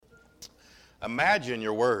Imagine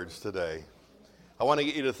your words today. I want to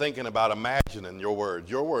get you to thinking about imagining your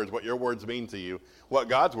words, what your words mean to you, what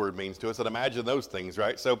God's word means to us, and imagine those things,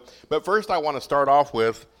 right? But first I want to start off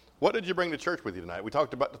with, what did you bring to church with you tonight? We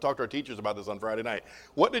talked to our teachers about this on Friday night.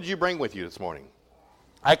 What did you bring with you this morning?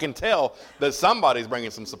 I can tell that somebody's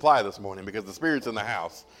bringing some supply this morning because the Spirit's in the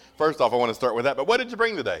house. First off, I want to start with that. But what did you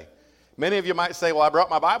bring today? Many of you might say, well, I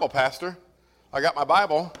brought my Bible, Pastor. I got my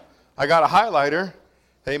Bible. I got a highlighter.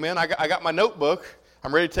 Amen. I got my notebook.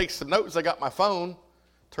 I'm ready to take some notes. I got my phone.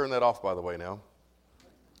 Turn that off, by the way, now.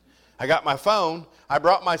 I got my phone. I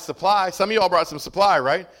brought my supply. Some of you all brought some supply,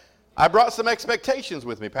 right? I brought some expectations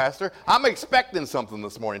with me, Pastor. I'm expecting something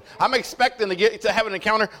this morning. I'm expecting to have an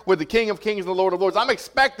encounter with the King of Kings and the Lord of Lords. I'm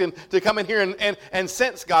expecting to come in here and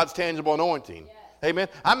sense God's tangible anointing. Yes. Amen.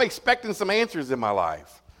 I'm expecting some answers in my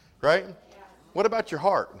life, right? Yeah. What about your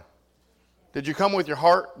heart? Did you come with your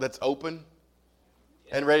heart that's open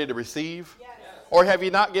and ready to receive? Yes. Or have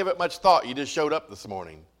you not given it much thought? You just showed up this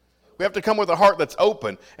morning. We have to come with a heart that's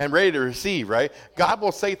open and ready to receive, right? God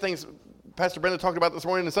will say things. Pastor Brenda talked about this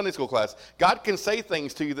morning in the Sunday school class. God can say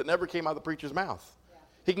things to you that never came out of the preacher's mouth. Yeah.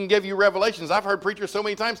 He can give you revelations. I've heard preachers so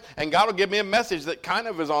many times, and God will give me a message that kind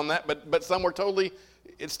of is on that, but some were totally,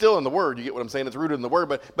 it's still in the Word. You get what I'm saying? It's rooted in the Word,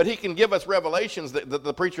 but He can give us revelations that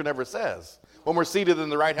the preacher never says when we're seated in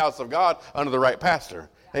the right house of God under the right pastor.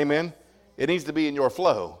 Yeah. Amen? It needs to be in your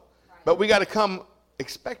flow. Right. But we got to come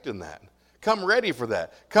expecting that. Come ready for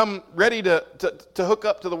that. Come ready to hook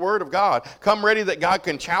up to the Word of God. Come ready that God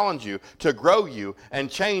can challenge you, to grow you, and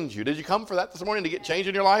change you. Did you come for that this morning, to get change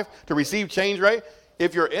in your life, to receive change, right?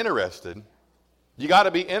 If you're interested, you got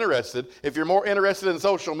to be interested. If you're more interested in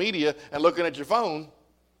social media and looking at your phone,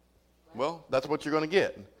 well, that's what you're going to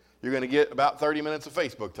get. You're going to get about 30 minutes of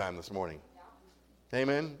Facebook time this morning.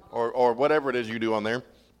 Amen? Or whatever it is you do on there.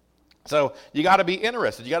 So you got to be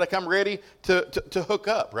interested. You got to come ready to hook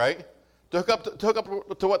up, right? To hook up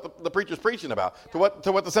to what the preacher's preaching about, to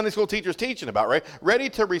what the Sunday school teacher's teaching about, right? Ready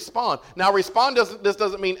to respond. Now, this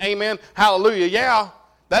doesn't mean amen, hallelujah, yeah.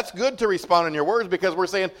 That's good to respond in your words because we're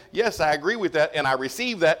saying, yes, I agree with that and I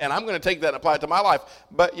receive that and I'm going to take that and apply it to my life.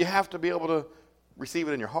 But you have to be able to receive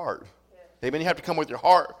it in your heart. Yeah. Amen. You have to come with your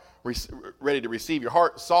heart ready to receive, your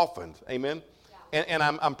heart softened. Amen. And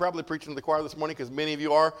I'm probably preaching to the choir this morning because many of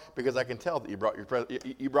you are, because I can tell that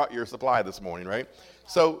you brought your supply this morning, right?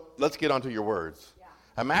 So let's get on to your words. Yeah.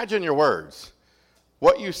 Imagine your words.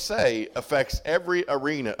 What you say affects every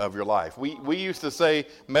arena of your life. We used to say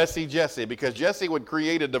messy Jesse because Jesse would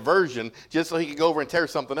create a diversion just so he could go over and tear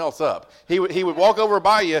something else up. He would walk over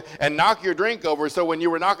by you and knock your drink over, so when you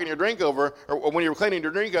were knocking your drink over or when you were cleaning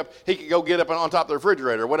your drink up, he could go get up on top of the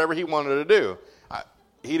refrigerator, whatever he wanted to do.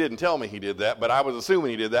 He didn't tell me he did that, but I was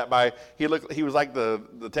assuming he did that he was like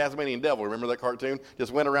the Tasmanian devil. Remember that cartoon?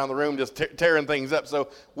 Just went around the room just tearing things up. So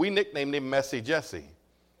we nicknamed him Messy Jesse.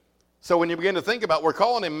 So when you begin to think about we're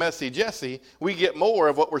calling him Messy Jesse, we get more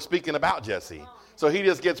of what we're speaking about Jesse. So he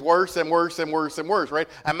just gets worse and worse and worse and worse, right?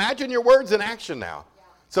 Imagine your words in action now.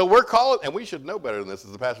 So we're calling, and we should know better than this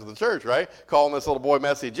as the pastor of the church, right? Calling this little boy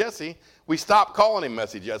Messy Jesse. We stopped calling him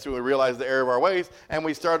Messy Jesse when we realized the error of our ways, and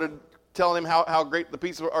we started telling him how great the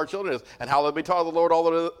peace of our children is and how they'll be taught of the Lord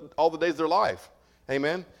all the days of their life.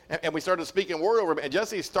 Amen? And we started speaking word over him. And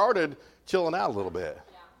Jesse started chilling out a little bit.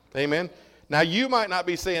 Yeah. Amen? Now, you might not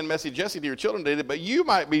be saying Messy Jesse to your children today, but you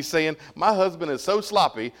might be saying, my husband is so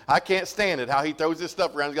sloppy, I can't stand it, how he throws his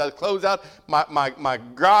stuff around. He's got his clothes out. My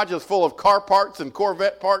garage is full of car parts and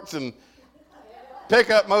Corvette parts and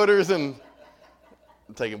pickup motors. And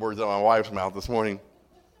I'm taking words out of my wife's mouth this morning.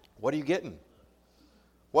 What are you getting?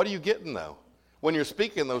 What are you getting, though? When you're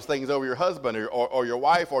speaking those things over your husband or your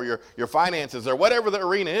wife or your finances or whatever the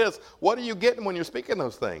arena is, what are you getting when you're speaking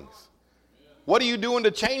those things? What are you doing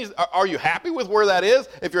to change? Are you happy with where that is?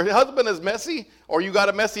 If your husband is messy or you got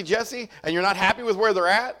a messy Jesse and you're not happy with where they're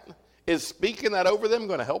at, is speaking that over them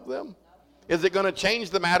going to help them? Is it going to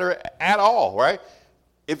change the matter at all, right?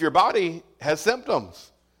 If your body has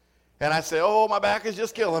symptoms and I say, oh, my back is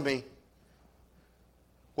just killing me,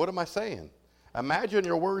 what am I saying? Imagine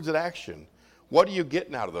your words in action. What are you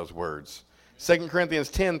getting out of those words? 2 Corinthians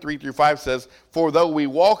 10, 3-5 says, for though we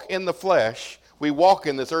walk in the flesh, we walk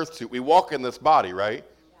in this earth suit. We walk in this body, right?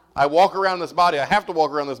 Yeah. I walk around this body. I have to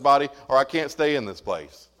walk around this body or I can't stay in this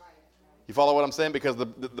place. Right. You follow what I'm saying? Because the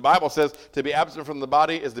Bible says to be absent from the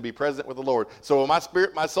body is to be present with the Lord. So when my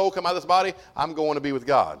spirit, my soul come out of this body, I'm going to be with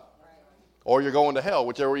God. Right. Or you're going to hell,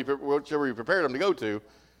 whichever you prepared them to go to.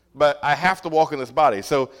 But I have to walk in this body.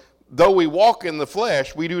 So though we walk in the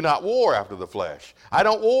flesh, we do not war after the flesh. I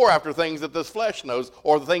don't war after things that this flesh knows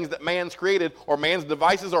or the things that man's created or man's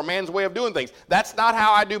devices or man's way of doing things. That's not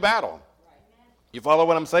how I do battle. You follow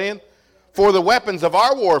what I'm saying? For the weapons of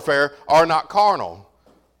our warfare are not carnal,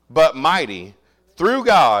 but mighty through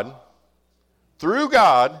God,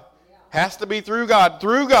 has to be through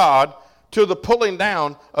God, to the pulling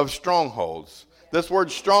down of strongholds. This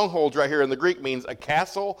word strongholds right here in the Greek means a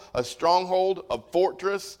castle, a stronghold, a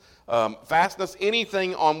fortress, fastness,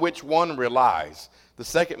 anything on which one relies. The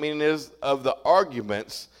second meaning is of the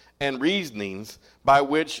arguments and reasonings by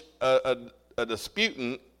which a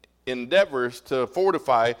disputant endeavors to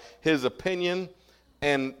fortify his opinion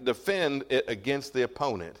and defend it against the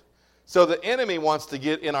opponent. So the enemy wants to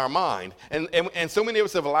get in our mind. And so many of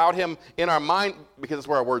us have allowed him in our mind, because that's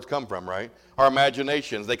where our words come from, right? Our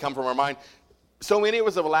imaginations, they come from our mind. So many of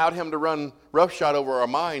us have allowed him to run roughshod over our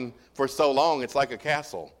mind for so long, it's like a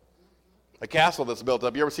castle. A castle that's built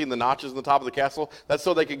up. You ever seen the notches in the top of the castle? That's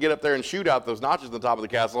so they could get up there and shoot out those notches in the top of the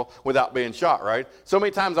castle without being shot, right? So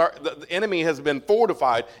many times the enemy has been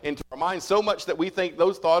fortified into our minds so much that we think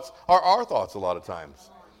those thoughts are our thoughts a lot of times.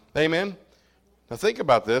 Amen? Now think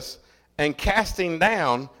about this. And casting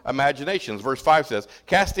down imaginations. Verse 5 says,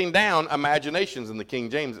 casting down imaginations. In the King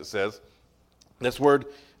James it says, this word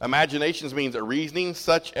imaginations means a reasoning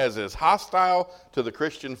such as is hostile to the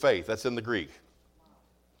Christian faith. That's in the Greek.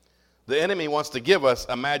 The enemy wants to give us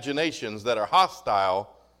imaginations that are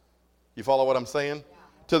hostile, you follow what I'm saying,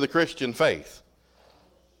 to the Christian faith.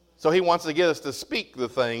 So he wants to get us to speak the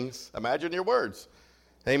things, imagine your words.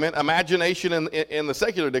 Amen. Imagination in the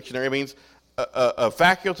secular dictionary means a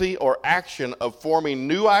faculty or action of forming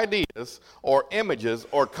new ideas or images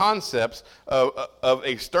or concepts of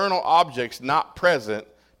external objects not present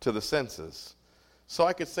to the senses. So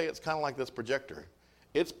I could say it's kind of like this projector.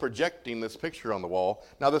 It's projecting this picture on the wall.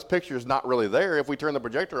 Now, this picture is not really there. If we turn the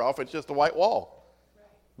projector off, it's just a white wall.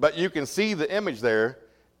 But you can see the image there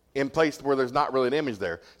in place where there's not really an image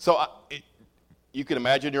there. So you can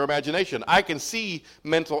imagine your imagination. I can see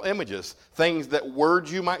mental images. Things that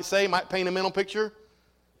words you might say might paint a mental picture.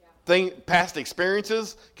 Past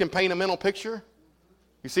experiences can paint a mental picture.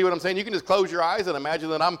 You see what I'm saying? You can just close your eyes and imagine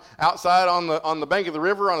that I'm outside on the bank of the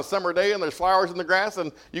river on a summer day and there's flowers in the grass,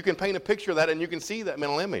 and you can paint a picture of that and you can see that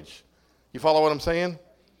mental image. You follow what I'm saying?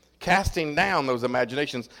 Casting down those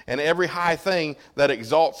imaginations and every high thing that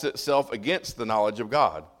exalts itself against the knowledge of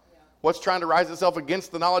God. What's trying to rise itself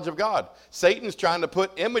against the knowledge of God? Satan's trying to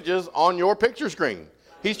put images on your picture screen.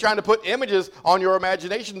 He's trying to put images on your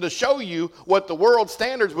imagination to show you what the world's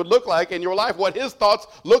standards would look like in your life, what his thoughts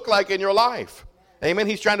look like in your life. Amen.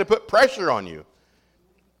 He's trying to put pressure on you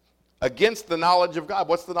against the knowledge of God.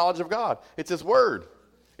 What's the knowledge of God? It's his word.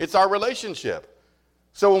 It's our relationship.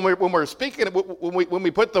 So when we're speaking, when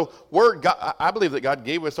we put the word, God, I believe that God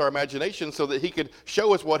gave us our imagination so that he could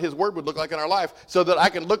show us what his word would look like in our life, so that I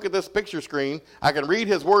can look at this picture screen, I can read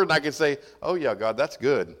his word, and I can say, oh yeah, God, that's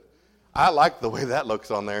good. I like the way that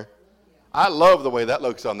looks on there. I love the way that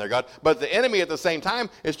looks on there, God. But the enemy at the same time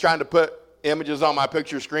is trying to put images on my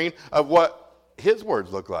picture screen of what his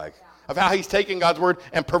words look like, of how he's taken God's word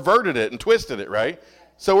and perverted it and twisted it, right?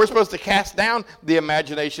 So we're supposed to cast down the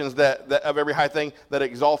imaginations that of every high thing that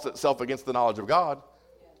exalts itself against the knowledge of God.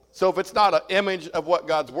 So if it's not an image of what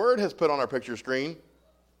God's word has put on our picture screen,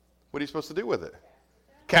 what are you supposed to do with it?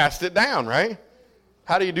 Cast it down, right?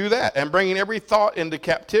 How do you do that? And bringing every thought into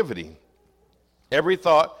captivity. Every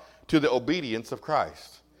thought to the obedience of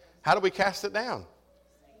Christ. How do we cast it down?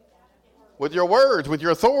 With your words, with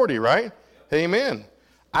your authority, right? Amen.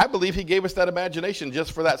 I believe he gave us that imagination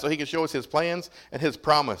just for that, so he can show us his plans and his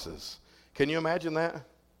promises. Can you imagine that?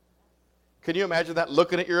 Can you imagine that?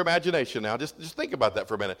 Looking at your imagination now. Just think about that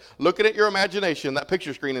for a minute. Looking at your imagination, that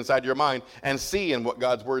picture screen inside your mind, and seeing what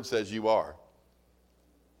God's word says you are.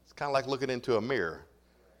 It's kind of like looking into a mirror.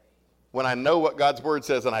 When I know what God's word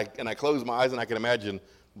says and I close my eyes and I can imagine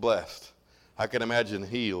blessed. I can imagine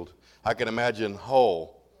healed. I can imagine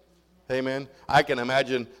whole. Amen. I can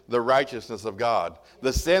imagine the righteousness of God.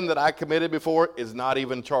 The sin that I committed before is not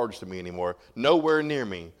even charged to me anymore. Nowhere near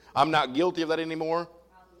me. I'm not guilty of that anymore.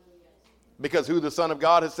 Because who the Son of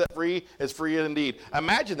God has set free is free indeed.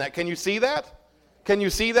 Imagine that. Can you see that? Can you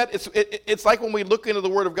see that? It's like when we look into the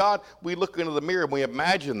Word of God, we look into the mirror and we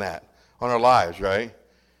imagine that on our lives, right?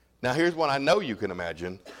 Now here's what I know you can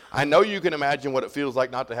imagine. I know you can imagine what it feels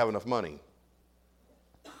like not to have enough money.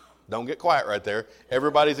 Don't get quiet right there.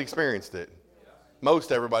 Everybody's experienced it. Most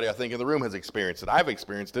everybody, I think, in the room has experienced it. I've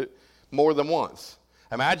experienced it more than once.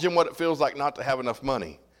 Imagine what it feels like not to have enough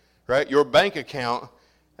money, right? Your bank account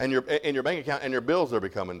and your bank account and your bills are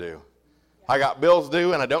becoming due. I got bills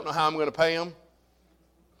due and I don't know how I'm going to pay them.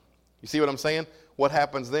 You see what I'm saying? What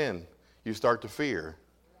happens then? You start to fear.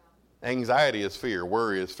 Anxiety is fear.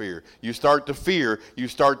 Worry is fear. You start to fear. You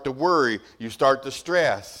start to worry. You start to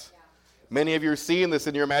stress. Many of you are seeing this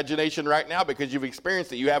in your imagination right now because you've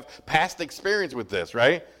experienced it. You have past experience with this,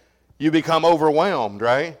 right? You become overwhelmed,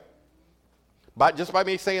 right? Just by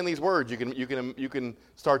me saying these words, you can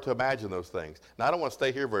start to imagine those things. Now, I don't want to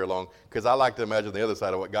stay here very long because I like to imagine the other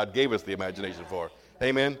side of what God gave us the imagination for.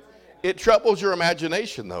 Amen? It troubles your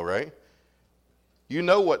imagination, though, right? You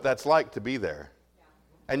know what that's like to be there.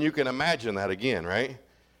 And you can imagine that again, right?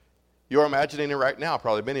 You're imagining it right now,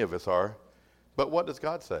 probably many of us are. But what does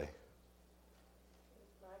God say?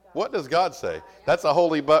 What does God say? That's a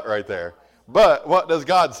holy but right there. But what does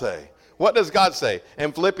God say? What does God say?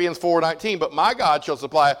 In Philippians 4:19, but my God shall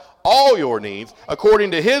supply all your needs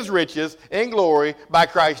according to his riches in glory by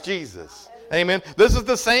Christ Jesus. Amen. This is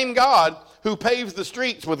the same God who paves the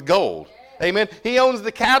streets with gold. Amen. He owns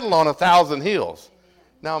the cattle on 1,000 hills.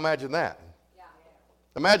 Now imagine that.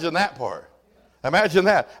 Imagine that part. Imagine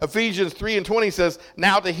that. Ephesians 3:20 says,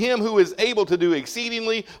 now to him who is able to do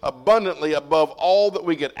exceedingly abundantly above all that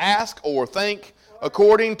we could ask or think,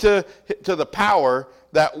 according to the power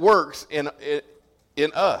that works in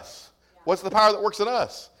us. What's the power that works in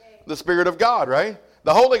us? The Spirit of God, right?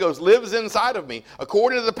 The Holy Ghost lives inside of me.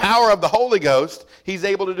 According to the power of the Holy Ghost, he's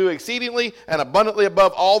able to do exceedingly and abundantly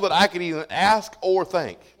above all that I could even ask or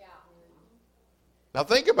think. Now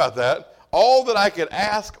think about that. All that I could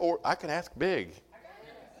ask, or I can ask big.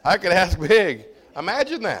 I can ask big.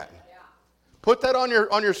 Imagine that. Put that on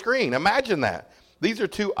your screen. Imagine that. These are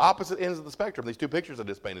two opposite ends of the spectrum. These two pictures I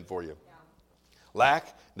just painted for you.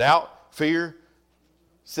 Lack, doubt, fear,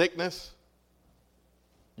 sickness.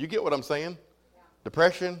 You get what I'm saying?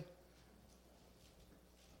 Depression.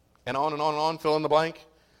 And on and on and on, fill in the blank.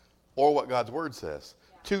 Or what God's Word says.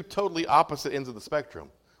 Two totally opposite ends of the spectrum.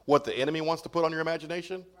 What the enemy wants to put on your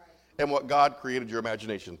imagination and what God created your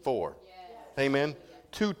imagination for. Amen?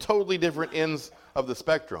 Two totally different ends of the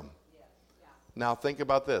spectrum. Now think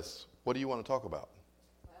about this. What do you want to talk about?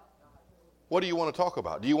 What do you want to talk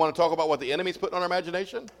about? Do you want to talk about what the enemy's putting on our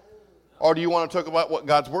imagination? Or do you want to talk about what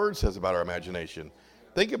God's Word says about our imagination?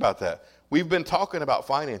 Think about that. We've been talking about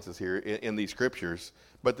finances here in these scriptures,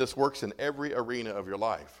 but this works in every arena of your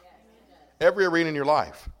life. Every arena in your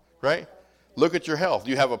life, right? Look at your health.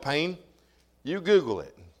 You have a pain, you Google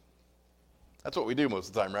it. That's what we do most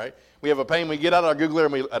of the time, right? We have a pain, we get out our Googler,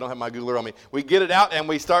 and I don't have my Googler on me. We get it out and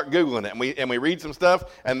we start Googling it, and we read some stuff,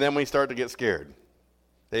 and then we start to get scared.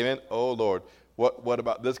 Amen? Oh, Lord, what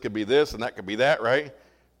about this could be this, and that could be that, right?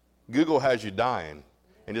 Google has you dying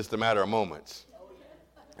in just a matter of moments.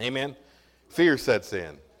 Amen? Fear sets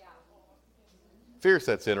in. Fear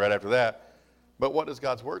sets in right after that. But what does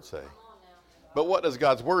God's Word say? But what does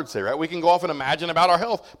God's Word say, right? We can go off and imagine about our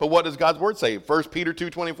health, but what does God's Word say? 1 Peter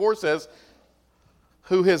 2:24 says,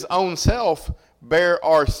 who his own self bare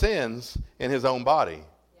our sins in his own body.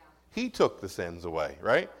 He took the sins away,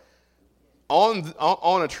 right?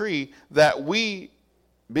 On a tree, that we,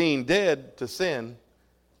 being dead to sin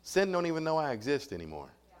don't even know I exist anymore.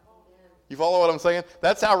 You follow what I'm saying?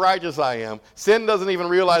 That's how righteous I am. Sin doesn't even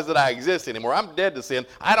realize that I exist anymore. I'm dead to sin.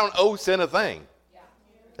 I don't owe sin a thing.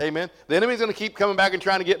 Amen. The enemy's going to keep coming back and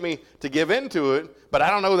trying to get me to give into it, but I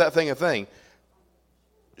don't owe that thing a thing.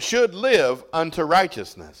 Should live unto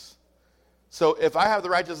righteousness. So if I have the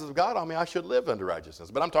righteousness of God on me, I should live unto righteousness.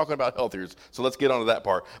 But I'm talking about health here, so let's get on to that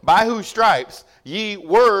part. By whose stripes ye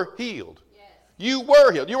were healed. Yes. You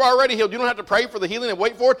were healed. You were already healed. You don't have to pray for the healing and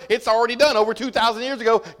wait for it. It's already done. Over 2,000 years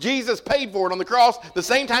ago, Jesus paid for it on the cross the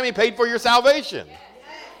same time he paid for your salvation. Yes.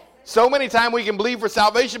 So many times we can believe for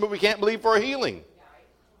salvation, but we can't believe for a healing.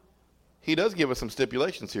 He does give us some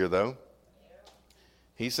stipulations here, though.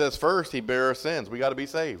 He says first, he bare our sins. We got to be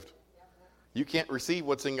saved. You can't receive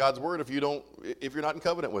what's in God's Word if you're not in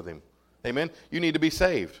covenant with him. Amen? You need to be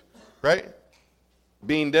saved, right?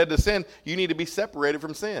 Being dead to sin, you need to be separated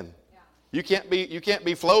from sin. You can't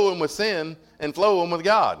be flowing with sin and flowing with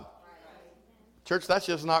God. Church, that's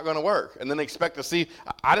just not going to work. And then expect to see,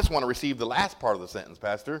 I just want to receive the last part of the sentence,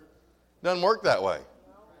 Pastor. Doesn't work that way.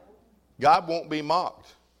 God won't be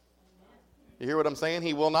mocked. You hear what I'm saying?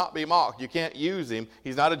 He will not be mocked. You can't use him.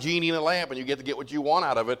 He's not a genie in a lamp, and you get to get what you want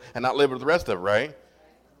out of it and not live with the rest of it, right?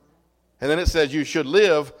 And then it says you should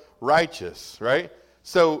live righteous, right?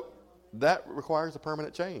 So that requires a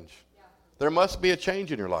permanent change. There must be a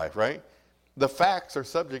change in your life, right? The facts are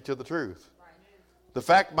subject to the truth. The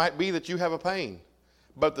fact might be that you have a pain,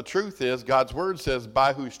 but the truth is God's Word says,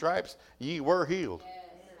 by whose stripes ye were healed.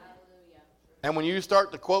 And when you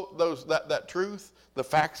start to quote that truth, the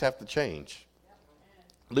facts have to change.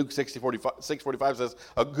 Luke 6:45 says,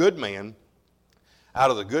 a good man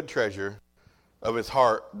out of the good treasure of his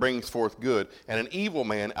heart brings forth good, and an evil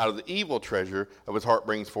man out of the evil treasure of his heart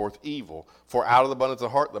brings forth evil. For out of the abundance of the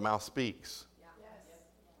heart the mouth speaks.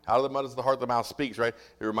 Out of the abundance of the heart the mouth speaks, right?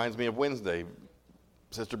 It reminds me of Wednesday.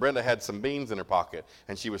 Sister Brenda had some beans in her pocket,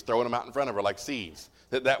 and she was throwing them out in front of her like seeds.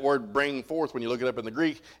 That word bring forth, when you look it up in the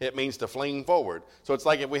Greek, it means to fling forward. So it's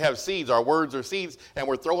like if we have seeds, our words are seeds, and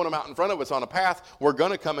we're throwing them out in front of us on a path, we're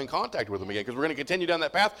going to come in contact with them again, because we're going to continue down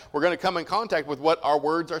that path. We're going to come in contact with what our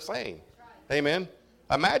words are saying. Amen?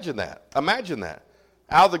 Imagine that. Imagine that.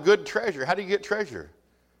 Out of the good treasure. How do you get treasure?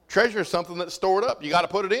 Treasure is something that's stored up. You got to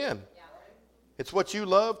put it in. It's what you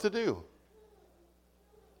love to do.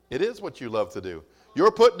 It is what you love to do.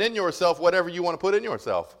 You're putting in yourself whatever you want to put in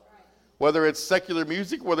yourself. Whether it's secular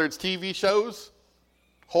music, whether it's TV shows,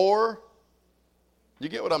 horror. You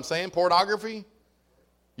get what I'm saying? Pornography.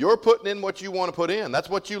 You're putting in what you want to put in. That's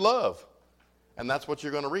what you love. And that's what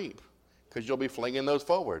you're going to reap. Because you'll be flinging those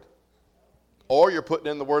forward. Or you're putting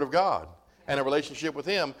in the Word of God and a relationship with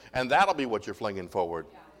Him, and that'll be what you're flinging forward.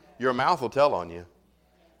 Your mouth will tell on you.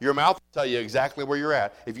 Your mouth will tell you exactly where you're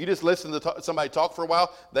at. If you just listen to somebody talk for a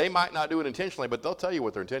while, they might not do it intentionally, but they'll tell you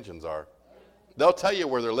what their intentions are. They'll tell you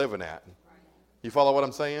where they're living at. You follow what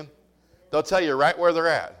I'm saying? They'll tell you right where they're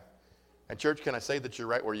at. And church, can I say that you're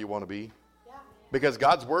right where you want to be? Because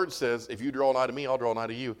God's word says, if you draw nigh to me, I'll draw nigh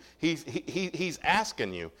to you. He's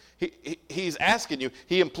asking you. He's asking you.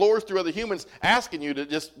 He implores through other humans, asking you to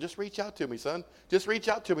just reach out to me, son. Just reach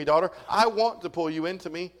out to me, daughter. I want to pull you into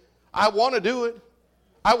me. I want to do it.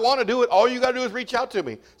 I want to do it. All you got to do is reach out to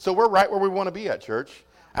me. So we're right where we want to be at, church.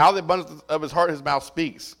 Out of the abundance of his heart, his mouth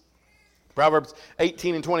speaks. Proverbs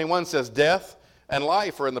 18:21 says, death and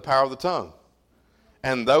life are in the power of the tongue,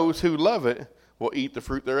 and those who love it will eat the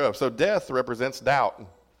fruit thereof. So death represents doubt.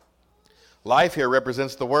 Life here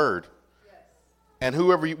represents the word. And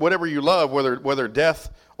whatever you love, whether death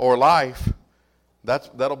or life,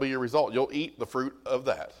 that'll be your result. You'll eat the fruit of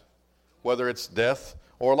that. Whether it's death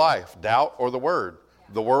or life, doubt or the word,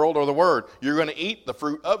 the world or the word, you're going to eat the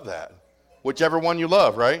fruit of that. Whichever one you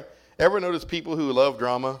love, right? Ever notice people who love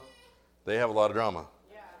drama? They have a lot of drama.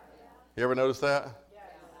 You ever notice that?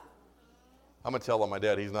 I'm going to tell on my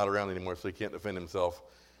dad. He's not around anymore, so he can't defend himself.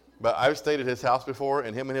 But I've stayed at his house before,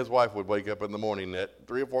 and him and his wife would wake up in the morning at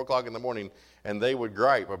 3 or 4 o'clock in the morning, and they would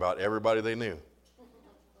gripe about everybody they knew.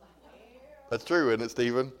 That's true, isn't it,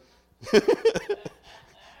 Stephen?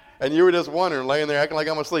 And you were just wondering, laying there acting like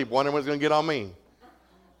I'm asleep, wondering what's going to get on me.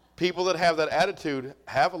 People that have that attitude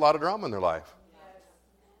have a lot of drama in their life.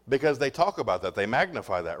 Because they talk about that. They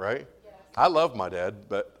magnify that, right? I love my dad,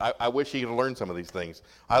 but I wish he had learned some of these things.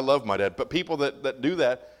 I love my dad. But people that do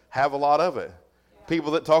that have a lot of it.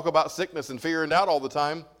 People that talk about sickness and fear and doubt all the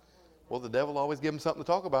time, well, the devil always gives them something to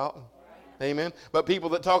talk about. Amen. But people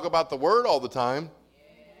that talk about the word all the time,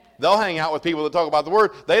 they'll hang out with people that talk about the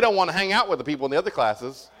word. They don't want to hang out with the people in the other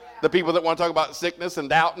classes. The people that want to talk about sickness and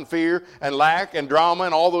doubt and fear and lack and drama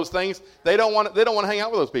and all those things, they don't want to hang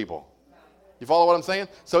out with those people. You follow what I'm saying?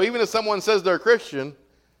 So even if someone says they're a Christian,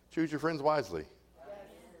 choose your friends wisely.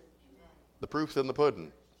 The proof's in the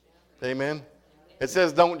pudding. Amen. It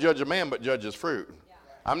says don't judge a man, but judge his fruit.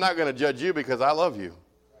 I'm not going to judge you because I love you.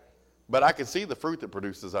 But I can see the fruit that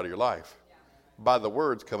produces out of your life by the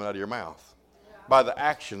words coming out of your mouth, by the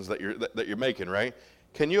actions that you're making, right?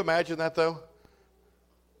 Can you imagine that, though?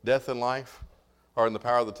 Death and life are in the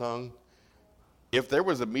power of the tongue. If there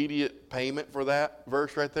was immediate payment for that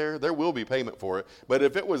verse right there, there will be payment for it. But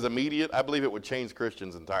if it was immediate, I believe it would change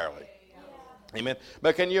Christians entirely. Amen.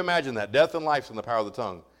 But can you imagine that? Death and life's in the power of the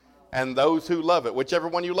tongue. And those who love it, whichever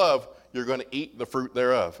one you love, you're going to eat the fruit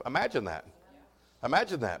thereof. Imagine that.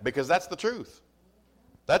 Imagine that, because that's the truth.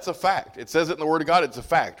 That's a fact. It says it in the Word of God. It's a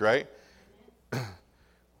fact, right?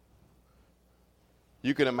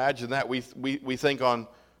 You can imagine that. We think on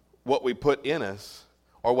what we put in us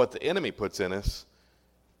or what the enemy puts in us.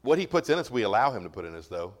 What he puts in us, we allow him to put in us,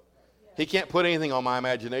 though. He can't put anything on my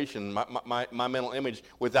imagination, my mental image,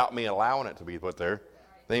 without me allowing it to be put there.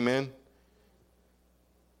 Amen?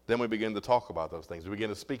 Then we begin to talk about those things. We begin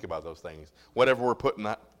to speak about those things, whatever we're putting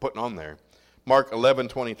on there. Mark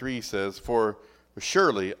 11:23 says, "For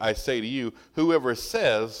surely I say to you, whoever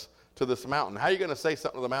says to this mountain," how are you going to say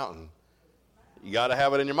something to the mountain? You got to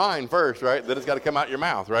have it in your mind first, right? Then it's got to come out your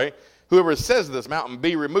mouth, right? "Whoever says to this mountain,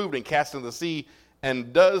 be removed and cast into the sea,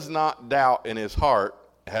 and does not doubt in his heart,"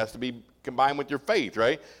 it has to be combined with your faith,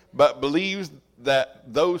 right? "But believes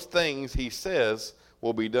that those things he says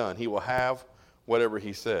will be done." He will have whatever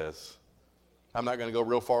he says. I'm not going to go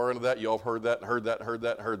real far into that. You all have heard that, heard that, heard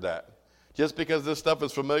that, heard that. Just because this stuff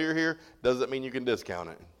is familiar here doesn't mean you can discount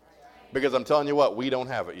it. Because I'm telling you what, we don't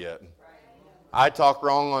have it yet. I talk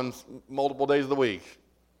wrong on multiple days of the week.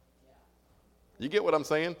 You get what I'm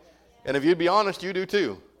saying? And if you'd be honest, you do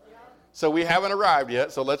too. So we haven't arrived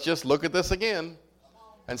yet, so let's just look at this again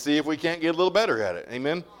and see if we can't get a little better at it.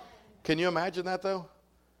 Amen? Can you imagine that, though?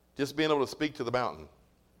 Just being able to speak to the mountain,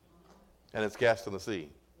 and it's cast in the sea.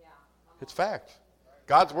 It's fact.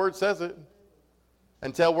 God's word says it.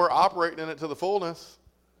 Until we're operating in it to the fullness,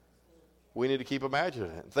 we need to keep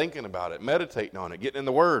imagining it, thinking about it, meditating on it, getting in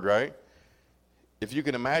the word, right? If you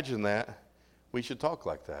can imagine that, we should talk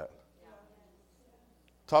like that.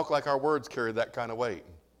 Talk like our words carry that kind of weight.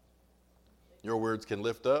 Your words can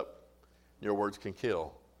lift up. Your words can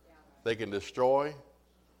kill. They can destroy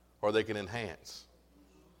or they can enhance.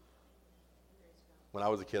 When I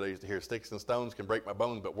was a kid, I used to hear sticks and stones can break my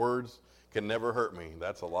bones, but words can never hurt me.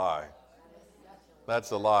 That's a lie.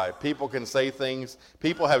 That's a lie. People can say things.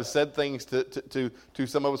 People have said things to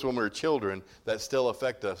some of us when we were children that still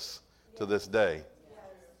affect us to this day.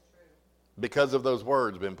 Because of those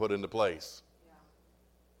words being put into place.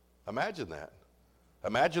 Imagine that.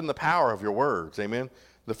 Imagine the power of your words. Amen.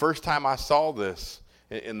 The first time I saw this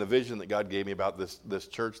in the vision that God gave me about this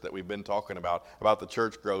church that we've been talking about the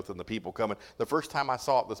church growth and the people coming, the first time I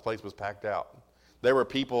saw it, this place was packed out. There were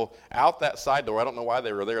people out that side door. I don't know why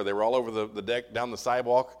they were there. They were all over the deck, down the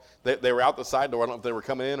sidewalk. They were out the side door. I don't know if they were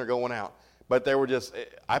coming in or going out. But they were just,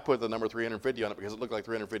 I put the number 350 on it because it looked like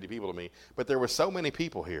 350 people to me. But there were so many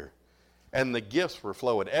people here. And the gifts were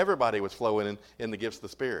flowing. Everybody was flowing in the gifts of the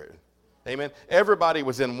Spirit. Amen. Everybody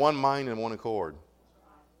was in one mind and one accord.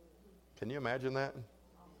 Can you imagine that?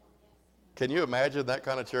 Can you imagine that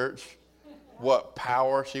kind of church? What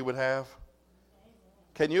power she would have?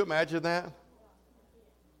 Can you imagine that?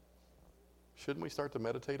 Shouldn't we start to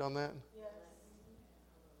meditate on that?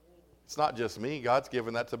 It's not just me. God's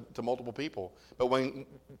given that to multiple people. But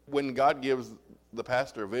when God gives the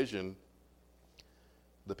pastor a vision,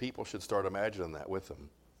 the people should start imagining that with him.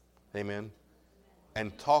 Amen?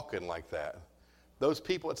 And talking like that. Those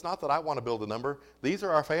people, it's not that I want to build a number. These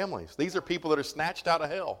are our families. These are people that are snatched out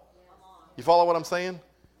of hell. You follow what I'm saying?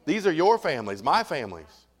 These are your families, my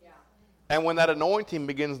families. And when that anointing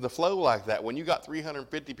begins to flow like that, when you got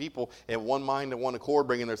 350 people in one mind and one accord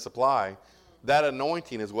bringing their supply, that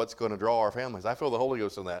anointing is what's going to draw our families. I feel the Holy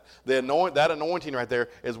Ghost in that. That anointing right there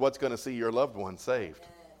is what's going to see your loved one saved.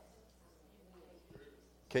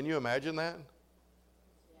 Can you imagine that?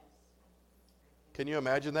 Can you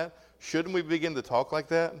imagine that? Shouldn't we begin to talk like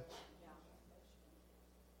that?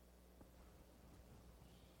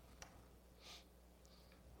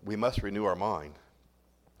 We must renew our mind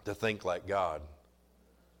to think like God.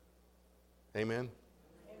 Amen?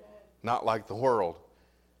 Not like the world.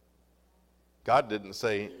 God didn't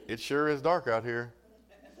say, it sure is dark out here.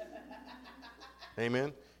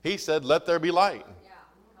 Amen? He said, let there be light.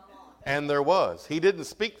 And there was. He didn't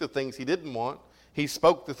speak the things he didn't want. He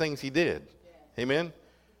spoke the things he did. Amen?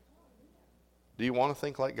 Do you want to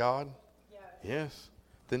think like God? Yes.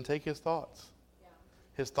 Then take his thoughts.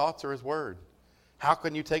 His thoughts are his word. How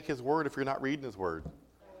can you take his word if you're not reading his word?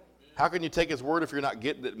 How can you take his word if you're not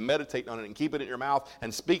getting it, meditating on it and keeping it in your mouth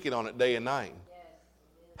and speaking on it day and night?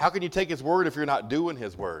 How can you take his word if you're not doing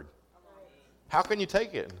his word? How can you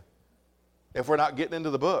take it if we're not getting into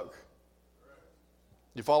the book?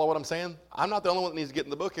 You follow what I'm saying? I'm not the only one that needs to get in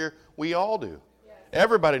the book here. We all do.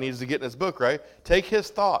 Everybody needs to get in his book, right? Take his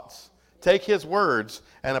thoughts, take his words,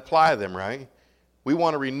 and apply them, right? We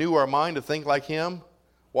want to renew our mind to think like him.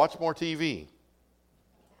 Watch more TV.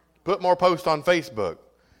 Put more posts on Facebook.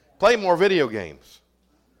 Play more video games.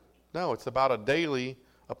 No, it's about a daily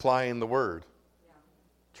applying the word.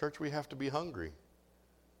 Church, we have to be hungry.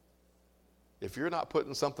 If you're not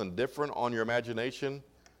putting something different on your imagination,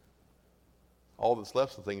 all that's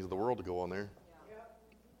left is the things of the world to go on there.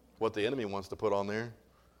 What the enemy wants to put on there.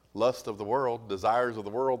 Lust of the world, desires of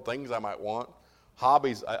the world, things I might want.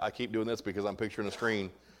 Hobbies, I keep doing this because I'm picturing a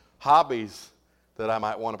screen. Hobbies that I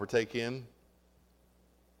might want to partake in.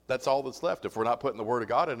 That's all that's left. If we're not putting the word of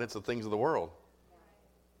God in, it's the things of the world.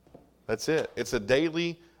 That's it. It's a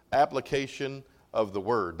daily application of the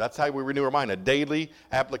word. That's how we renew our mind. A daily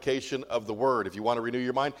application of the word. If you want to renew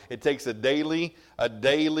your mind, it takes a daily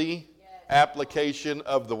application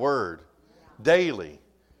of the word. Daily.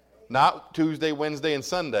 Not Tuesday, Wednesday, and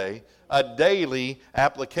Sunday. A daily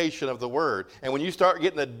application of the word. And when you start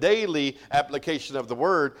getting a daily application of the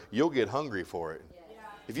word, you'll get hungry for it.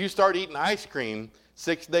 If you start eating ice cream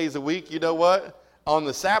 6 days a week, you know what? On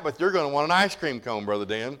the Sabbath, you're going to want an ice cream cone, Brother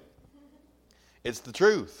Dan. It's the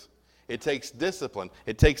truth. It takes discipline.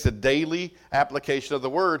 It takes a daily application of the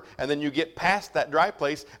word, and then you get past that dry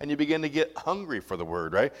place, and you begin to get hungry for the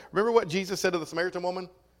word, right? Remember what Jesus said to the Samaritan woman?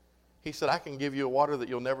 He said, I can give you a water that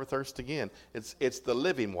you'll never thirst again. It's the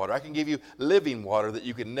living water. I can give you living water that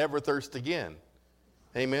you can never thirst again.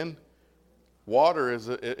 Amen? Water is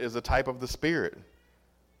a type of the Spirit.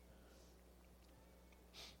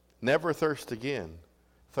 Never thirst again.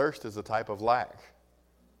 Thirst is a type of lack.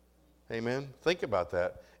 Amen? Think about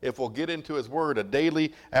that. If we'll get into His Word, a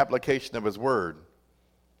daily application of His Word.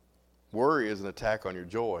 Worry is an attack on your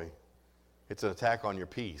joy. It's an attack on your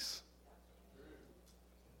peace.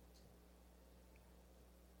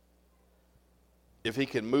 If he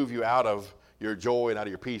can move you out of your joy and out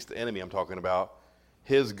of your peace, the enemy I'm talking about,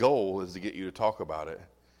 his goal is to get you to talk about it,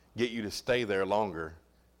 get you to stay there longer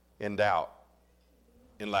in doubt,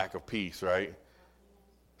 in lack of peace, right?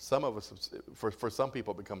 Some of us, for some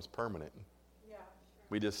people, it becomes permanent. Yeah.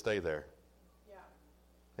 We just stay there.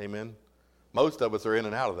 Yeah. Amen? Most of us are in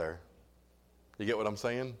and out of there. You get what I'm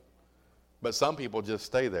saying? But some people just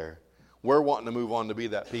stay there. We're wanting to move on to be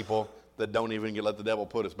that people that don't even let the devil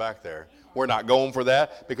put us back there. We're not going for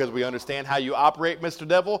that because we understand how you operate, Mr.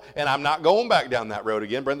 Devil, and I'm not going back down that road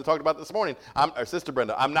again. Brenda talked about this morning. Or Sister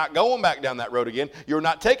Brenda, I'm not going back down that road again. You're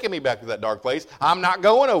not taking me back to that dark place. I'm not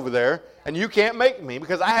going over there, and you can't make me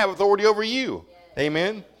because I have authority over you.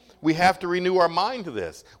 Amen? We have to renew our mind to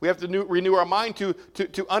this. We have to renew our mind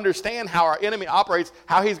to understand how our enemy operates,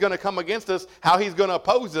 how he's going to come against us, how he's going to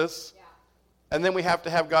oppose us. And then we have to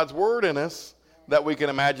have God's Word in us that we can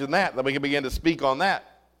imagine that we can begin to speak on that.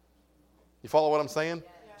 You follow what I'm saying?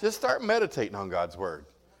 Yeah. Just start meditating on God's Word.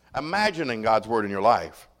 Imagining God's Word in your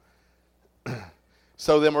life.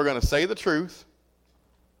 So then we're going to say the truth.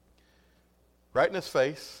 Right in His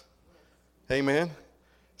face. Amen.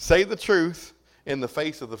 Say the truth in the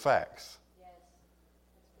face of the facts. Yes.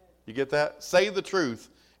 You get that? Say the truth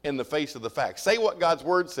in the face of the facts. Say what God's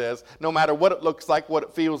Word says, no matter what it looks like, what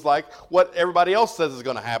it feels like, what everybody else says is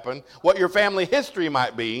going to happen, what your family history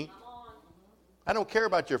might be. I don't care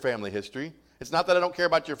about your family history. It's not that I don't care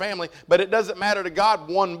about your family, but it doesn't matter to God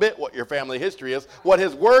one bit what your family history is. What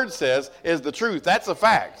His Word says is the truth. That's a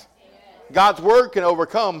fact. God's Word can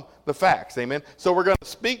overcome the facts. Amen. So we're going to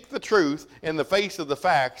speak the truth in the face of the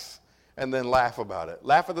facts and then laugh about it.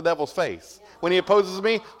 Laugh at the devil's face. When he opposes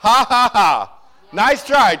me, ha, ha, ha. Nice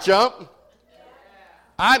try, chump.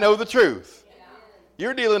 I know the truth.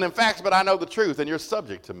 You're dealing in facts, but I know the truth, and you're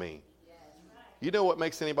subject to me. You know what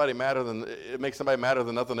makes somebody madder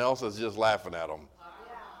than nothing else is just laughing at them.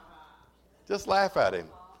 Just laugh at him.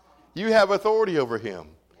 You have authority over him.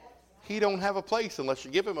 He don't have a place unless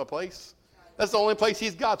you give him a place. That's the only place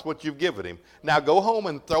he's got, is what you've given him. Now go home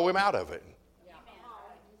and throw him out of it.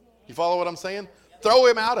 You follow what I'm saying? Throw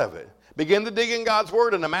him out of it. Begin to dig in God's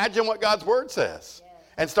Word and imagine what God's Word says.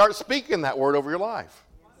 And start speaking that Word over your life.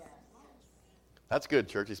 That's good,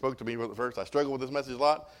 church. He spoke to me at first. I struggled with this message a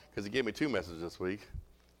lot because he gave me 2 messages this week.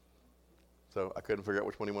 So I couldn't figure out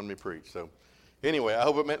which one he wanted me to preach. So anyway, I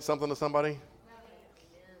hope it meant something to somebody.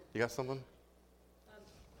 You got something?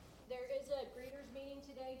 There is a greeters meeting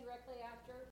today directly after.